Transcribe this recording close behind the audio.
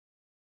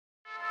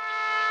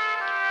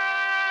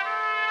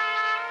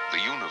the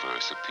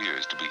universe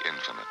appears to be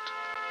infinite.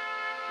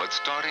 But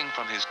starting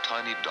from his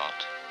tiny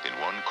dot in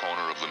one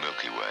corner of the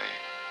Milky Way,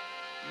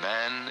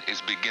 man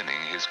is beginning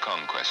his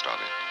conquest of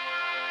it.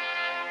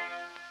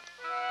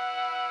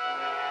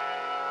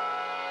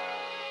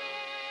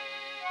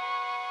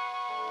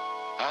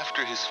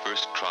 After his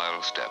first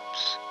trial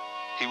steps,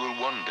 he will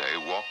one day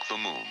walk the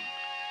moon.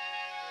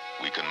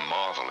 We can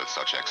marvel at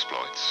such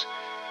exploits,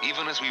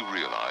 even as we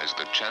realize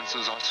that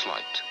chances are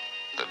slight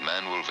that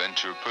man will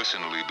venture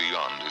personally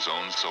beyond his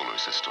own solar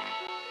system.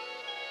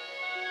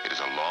 It is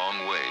a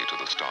long way to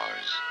the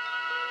stars.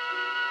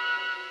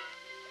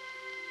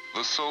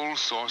 The sole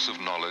source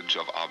of knowledge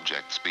of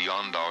objects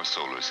beyond our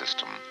solar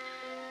system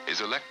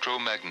is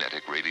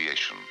electromagnetic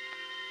radiation.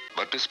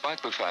 But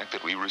despite the fact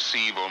that we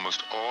receive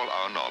almost all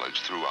our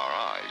knowledge through our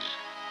eyes,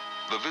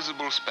 the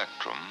visible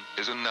spectrum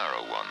is a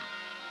narrow one.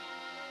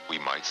 We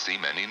might see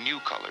many new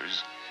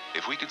colors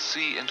if we could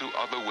see into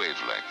other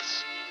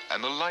wavelengths,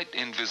 and the light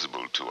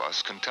invisible to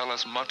us can tell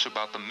us much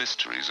about the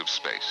mysteries of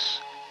space.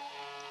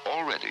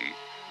 Already,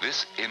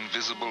 this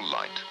invisible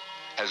light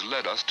has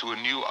led us to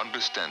a new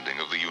understanding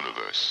of the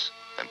universe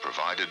and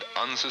provided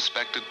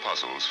unsuspected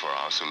puzzles for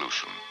our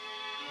solution.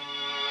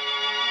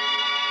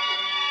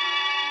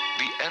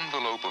 The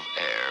envelope of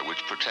air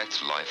which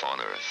protects life on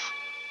Earth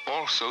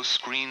also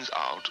screens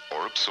out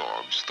or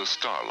absorbs the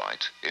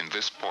starlight in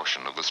this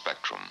portion of the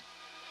spectrum.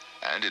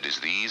 And it is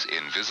these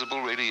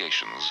invisible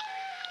radiations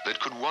that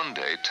could one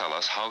day tell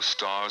us how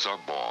stars are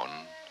born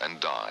and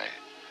die,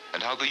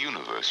 and how the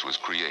universe was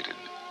created.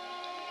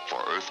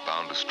 For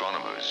earthbound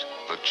astronomers,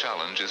 the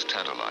challenge is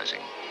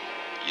tantalizing.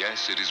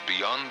 Yes, it is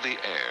beyond the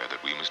air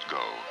that we must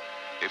go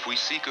if we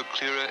seek a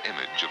clearer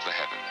image of the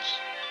heavens.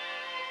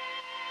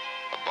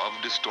 Above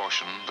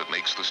distortion that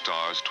makes the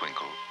stars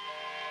twinkle,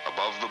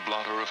 above the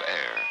blotter of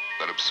air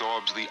that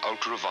absorbs the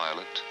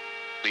ultraviolet,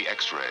 the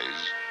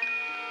X-rays,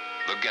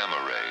 the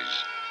gamma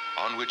rays,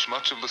 on which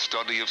much of the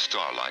study of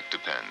starlight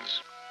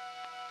depends.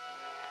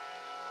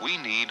 We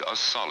need a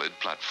solid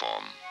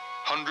platform,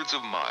 hundreds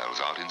of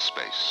miles out in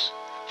space,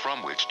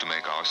 from which to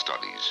make our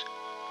studies.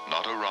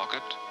 Not a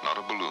rocket, not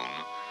a balloon,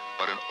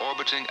 but an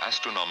orbiting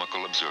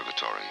astronomical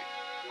observatory.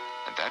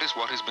 And that is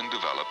what has been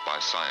developed by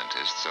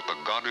scientists at the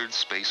Goddard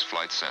Space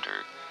Flight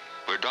Center,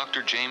 where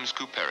Dr. James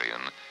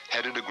Kuparian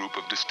headed a group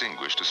of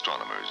distinguished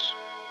astronomers.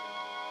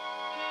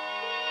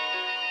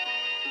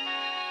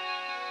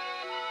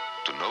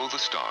 To know the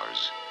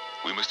stars,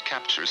 we must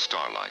capture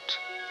starlight,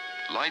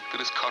 light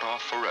that is cut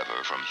off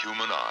forever from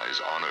human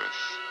eyes on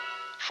Earth.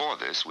 For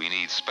this, we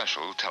need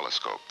special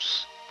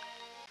telescopes.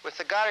 With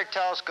the Goddard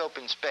telescope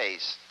in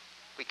space,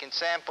 we can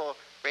sample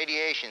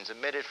radiations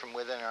emitted from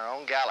within our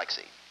own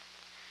galaxy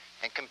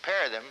and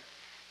compare them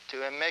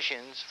to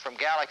emissions from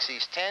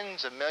galaxies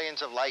tens of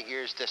millions of light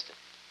years distant.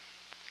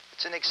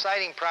 It's an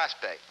exciting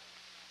prospect.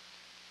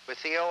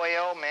 With the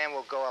OAO, man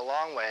will go a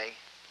long way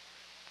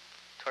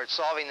towards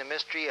solving the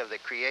mystery of the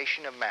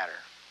creation of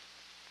matter.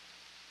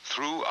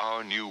 Through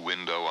our new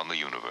window on the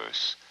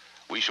universe,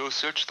 we shall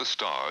search the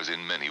stars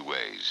in many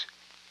ways.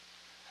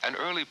 An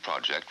early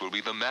project will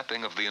be the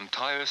mapping of the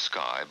entire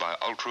sky by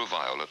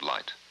ultraviolet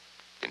light.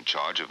 In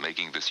charge of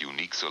making this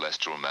unique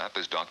celestial map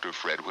is Dr.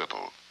 Fred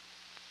Whipple.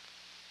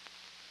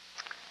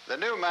 The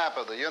new map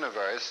of the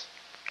universe,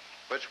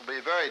 which will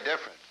be very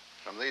different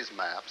from these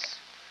maps,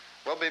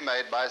 will be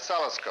made by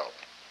telescope.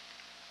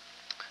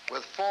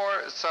 With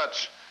 4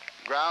 such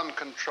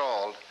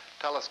ground-controlled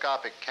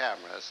telescopic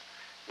cameras,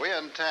 we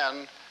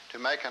intend to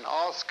make an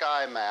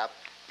all-sky map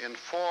in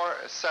 4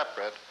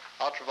 separate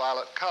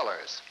ultraviolet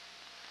colors.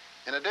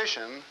 In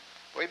addition,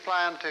 we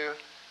plan to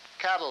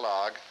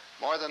catalog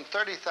more than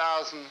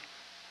 30,000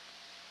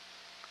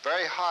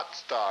 very hot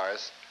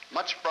stars,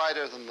 much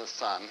brighter than the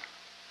sun,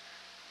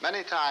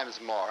 many times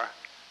more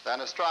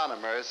than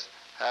astronomers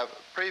have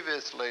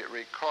previously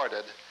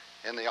recorded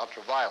in the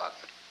ultraviolet.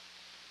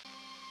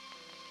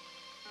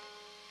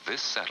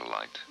 This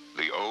satellite,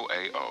 the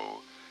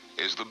OAO,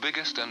 is the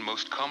biggest and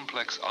most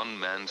complex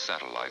unmanned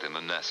satellite in the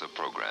NASA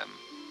program.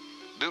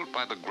 Built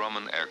by the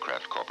Grumman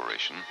Aircraft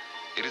Corporation,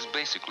 it is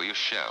basically a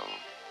shell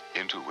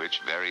into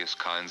which various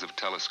kinds of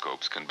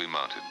telescopes can be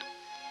mounted.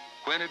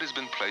 When it has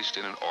been placed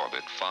in an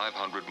orbit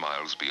 500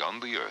 miles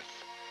beyond the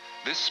Earth,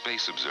 this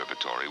space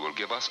observatory will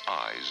give us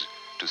eyes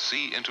to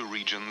see into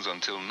regions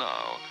until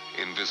now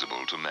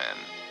invisible to man.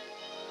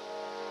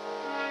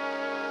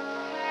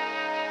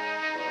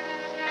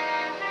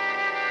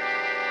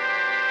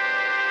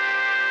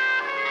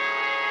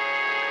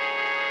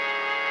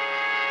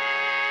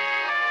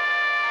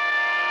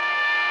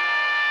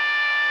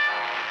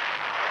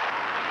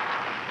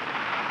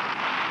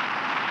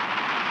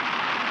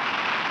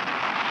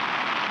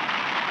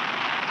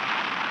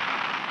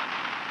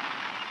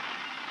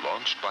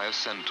 Launched by a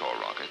Centaur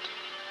rocket,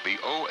 the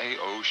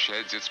OAO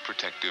sheds its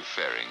protective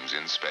fairings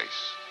in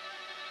space.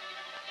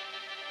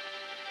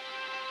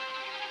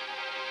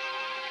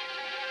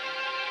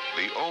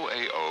 The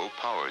OAO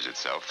powers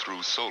itself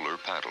through solar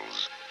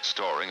panels,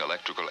 storing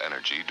electrical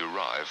energy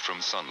derived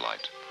from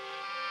sunlight.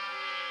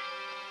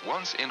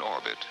 Once in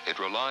orbit, it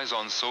relies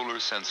on solar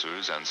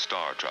sensors and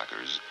star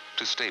trackers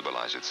to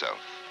stabilize itself.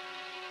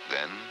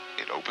 Then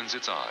it opens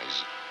its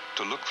eyes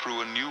to look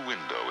through a new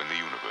window in the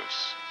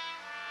universe.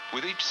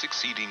 With each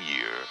succeeding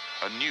year,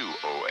 a new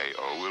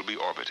OAO will be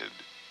orbited.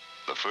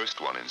 The first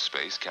one in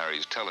space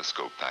carries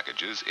telescope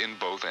packages in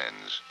both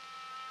ends.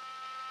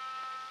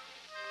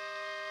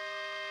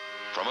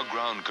 From a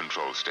ground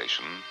control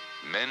station,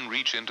 men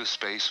reach into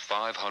space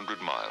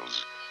 500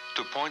 miles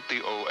to point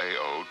the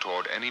OAO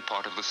toward any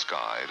part of the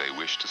sky they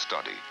wish to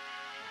study.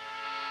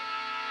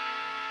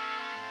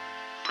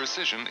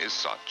 Precision is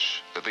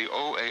such that the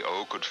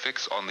OAO could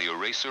fix on the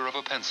eraser of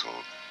a pencil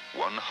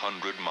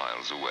 100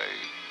 miles away.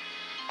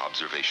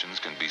 Observations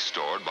can be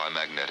stored by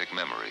magnetic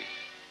memory.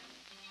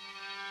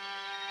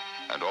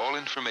 And all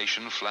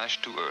information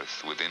flashed to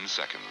Earth within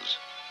seconds.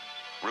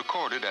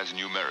 Recorded as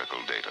numerical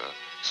data,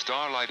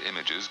 starlight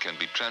images can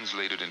be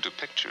translated into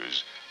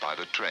pictures by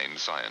the trained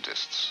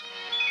scientists.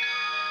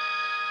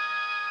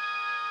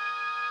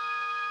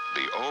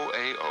 The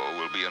OAO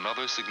will be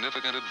another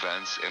significant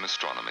advance in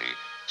astronomy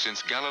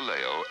since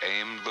Galileo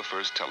aimed the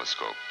first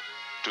telescope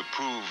to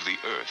prove the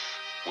Earth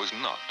was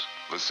not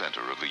the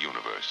center of the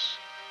universe.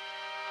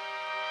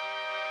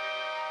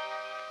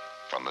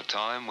 From the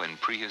time when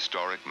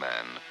prehistoric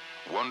man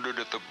wondered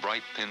at the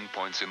bright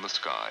pinpoints in the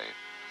sky,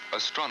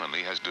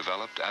 astronomy has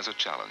developed as a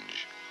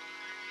challenge.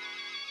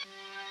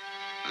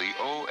 The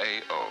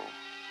OAO,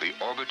 the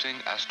Orbiting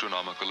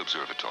Astronomical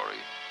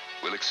Observatory,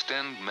 will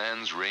extend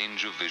man's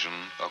range of vision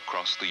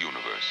across the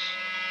universe.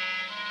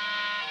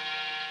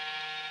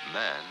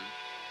 Man,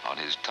 on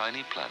his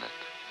tiny planet,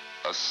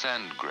 a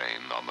sand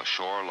grain on the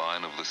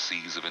shoreline of the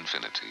seas of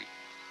infinity,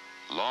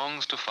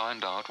 longs to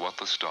find out what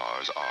the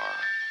stars are,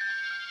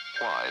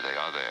 why they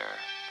are there,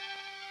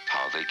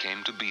 how they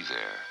came to be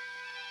there,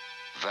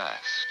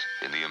 vast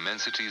in the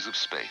immensities of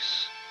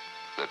space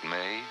that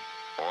may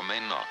or may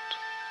not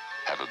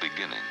have a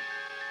beginning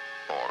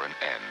or an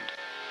end.